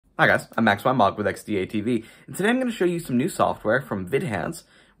Hi guys, I'm Max Weinbach with XDA-TV, and today I'm going to show you some new software from Vidhance,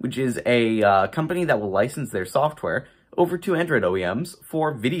 which is a company that will license their software over to Android OEMs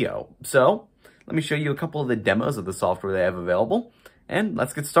for video. So, let me show you a couple of the demos of the software they have available, and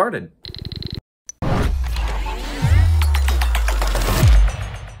let's get started.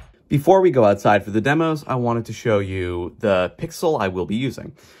 Before we go outside for the demos, I wanted to show you the Pixel I will be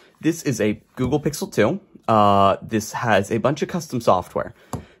using. This is a Google Pixel 2. This has a bunch of custom software.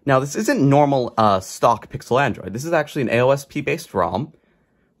 Now, this isn't normal stock Pixel Android. This is actually an AOSP-based ROM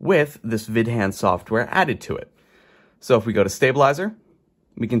with this Vidhance software added to it. So if we go to Stabilizer,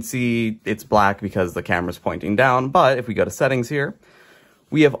 we can see it's black because the camera's pointing down, but if we go to Settings here,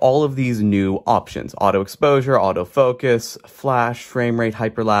 we have all of these new options: auto exposure, auto focus, flash, frame rate,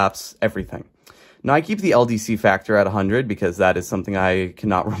 hyperlapse, everything. Now, I keep the LDC factor at 100 because that is something I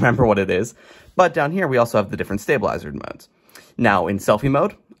cannot remember what it is. But down here, we also have the different stabilizer modes. Now, in selfie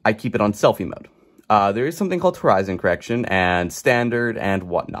mode, I keep it on selfie mode. There is something called horizon correction and standard and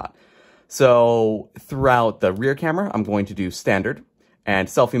whatnot. So throughout the rear camera, I'm going to do standard, and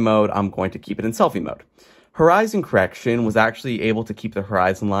selfie mode, I'm going to keep it in selfie mode. Horizon correction was actually able to keep the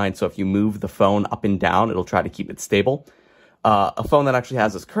horizon line, so if you move the phone up and down, it'll try to keep it stable. A phone that actually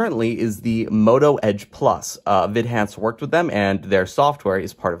has this currently is the Moto Edge Plus. Vidhance worked with them, and their software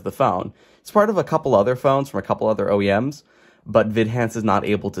is part of the phone. It's part of a couple other phones from a couple other OEMs, but Vidhance is not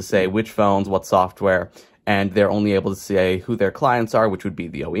able to say which phones, what software, and they're only able to say who their clients are, which would be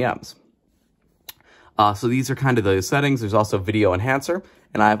the OEMs. So these are kind of the settings. There's also Video Enhancer,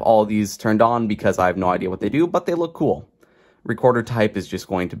 and I have all these turned on because I have no idea what they do, but they look cool. Recorder type is just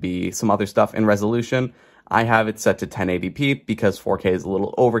going to be some other stuff. In resolution, I have it set to 1080p because 4K is a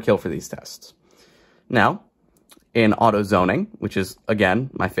little overkill for these tests. Now, in auto zoning, which is, again,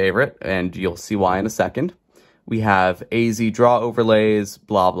 my favorite, and you'll see why in a second, we have AZ draw overlays,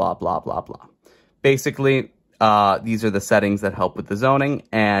 blah, blah, blah, blah, blah. Basically, these are the settings that help with the zoning,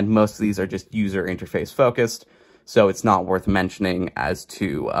 and most of these are just user interface focused, so it's not worth mentioning as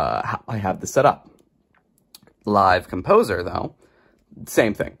to how I have this set up. Live Composer, though,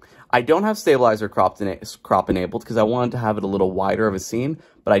 same thing. I don't have stabilizer crop enabled because I wanted to have it a little wider of a scene,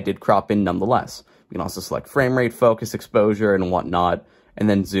 but I did crop in nonetheless. We can also select frame rate, focus, exposure, and whatnot, and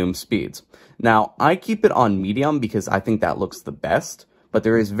then zoom speeds. Now, I keep it on medium because I think that looks the best, but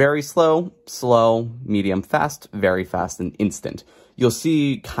there is very slow, slow, medium, fast, very fast, and instant. You'll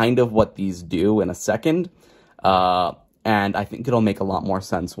see kind of what these do in a second, and I think it'll make a lot more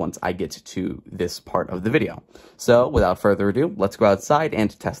sense once I get to this part of the video. So, without further ado, let's go outside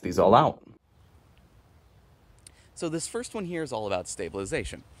and test these all out. So this first one here is all about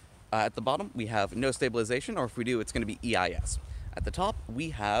stabilization. At the bottom, we have no stabilization, or if we do, it's going to be EIS. At the top, we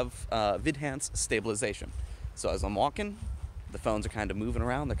have Vidhance stabilization. So as I'm walking, the phones are kind of moving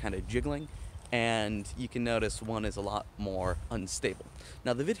around, they're kind of jiggling, and you can notice one is a lot more unstable.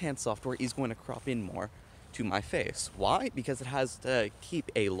 Now, the Vidhance software is going to crop in more to my face. Why? Because it has to keep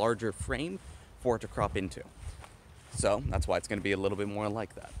a larger frame for it to crop into. So that's why it's going to be a little bit more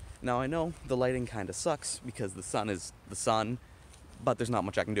like that. Now, I know the lighting kind of sucks because the sun is the sun, but there's not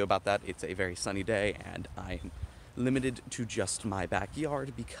much I can do about that. It's a very sunny day, and I'm limited to just my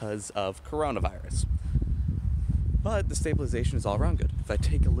backyard because of coronavirus. But the stabilization is all around good. If I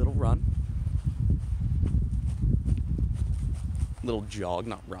take a little run, little jog,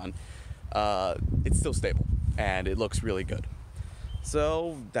 not run, it's still stable, and it looks really good.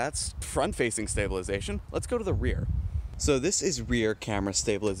 So that's front-facing stabilization. Let's go to the rear. So this is rear camera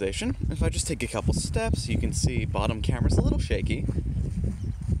stabilization. If I just take a couple steps, you can see bottom camera's a little shaky,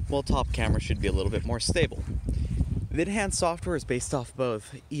 while top camera should be a little bit more stable. Vidhance software is based off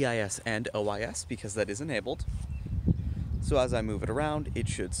both EIS and OIS because that is enabled. So as I move it around, it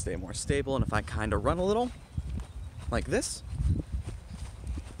should stay more stable, and if I kind of run a little, like this,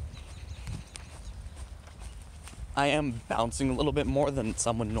 I am bouncing a little bit more than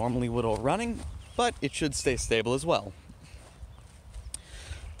someone normally would while running, but it should stay stable as well.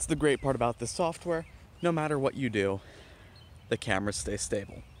 It's the great part about this software. No matter what you do, the cameras stay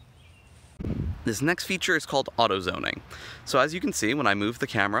stable. This next feature is called auto zoning. So as you can see, when I move the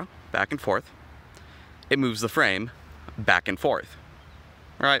camera back and forth, it moves the frame back and forth.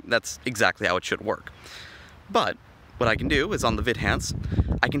 All right, that's exactly how it should work. But what I can do is on the Vidhance,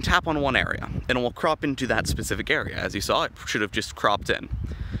 I can tap on one area and it will crop into that specific area. As you saw, it should have just cropped in.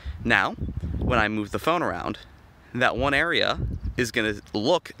 Now, when I move the phone around, that one area is going to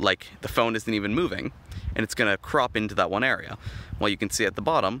look like the phone isn't even moving, and it's going to crop into that one area. Well, you can see at the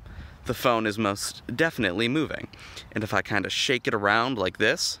bottom, the phone is most definitely moving. And if I kind of shake it around like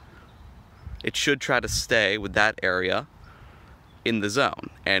this, it should try to stay with that area in the zone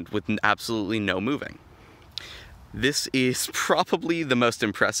and with absolutely no moving. This is probably the most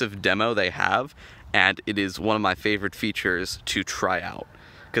impressive demo they have, and it is one of my favorite features to try out.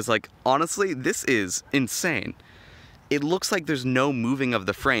 Because, like, honestly, this is insane. It looks like there's no moving of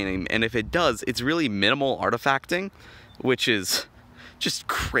the frame, and if it does, it's really minimal artifacting, which is just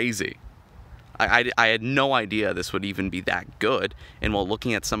crazy. I had no idea this would even be that good, and while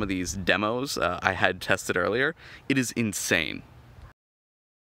looking at some of these demos I had tested earlier, it is insane.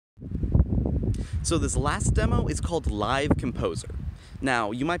 So this last demo is called Live Composer.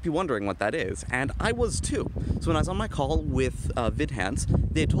 Now, you might be wondering what that is, and I was too. So when I was on my call with Vidhance,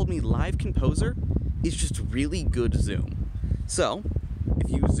 they had told me Live Composer is just really good zoom. So,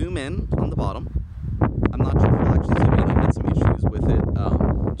 if you zoom in on the bottom, I'm not sure if it'll actually zoom in, I had some issues with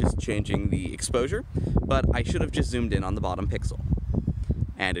it, just changing the exposure, but I should have just zoomed in on the bottom pixel.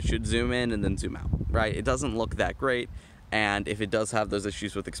 And it should zoom in and then zoom out, right? It doesn't look that great, and if it does have those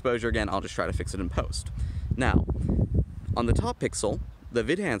issues with exposure again, I'll just try to fix it in post. Now, on the top pixel, the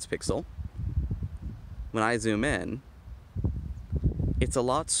Vidhance pixel, when I zoom in, it's a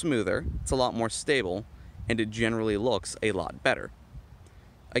lot smoother, it's a lot more stable, and it generally looks a lot better.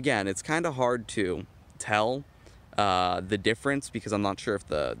 Again, it's kind of hard to tell the difference because I'm not sure if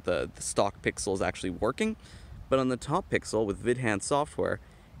the stock pixel is actually working, but on the top pixel with Vidhance Software,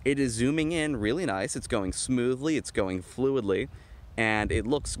 it is zooming in really nice, it's going smoothly, it's going fluidly, and it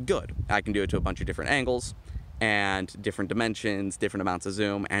looks good. I can do it to a bunch of different angles, and different dimensions, different amounts of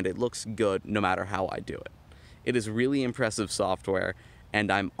zoom, and it looks good no matter how I do it. It is really impressive software,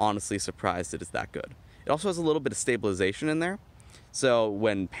 and I'm honestly surprised it is that good. It also has a little bit of stabilization in there, so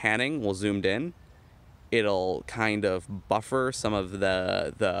when panning while zoomed in, it'll kind of buffer some of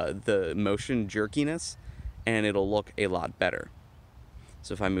the motion jerkiness, and it'll look a lot better.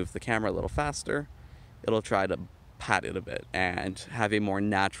 So if I move the camera a little faster, it'll try to pat it a bit and have a more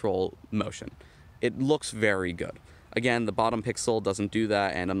natural motion. It looks very good. Again, the bottom pixel doesn't do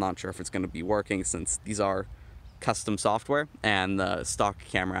that, and I'm not sure if it's going to be working since these are custom software, and the stock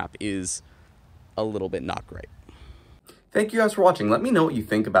camera app is a little bit not great. Thank you guys for watching. Let me know what you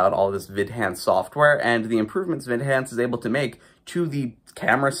think about all this Vidhance software and the improvements Vidhance is able to make to the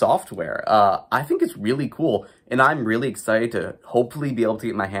camera software. I think it's really cool, and I'm really excited to hopefully be able to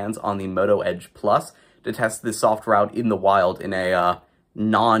get my hands on the Moto Edge Plus to test this software out in the wild in a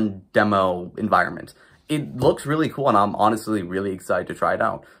non-demo environment. It looks really cool, and I'm honestly really excited to try it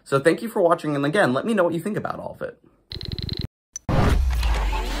out. So thank you for watching, and again, let me know what you think about all of it.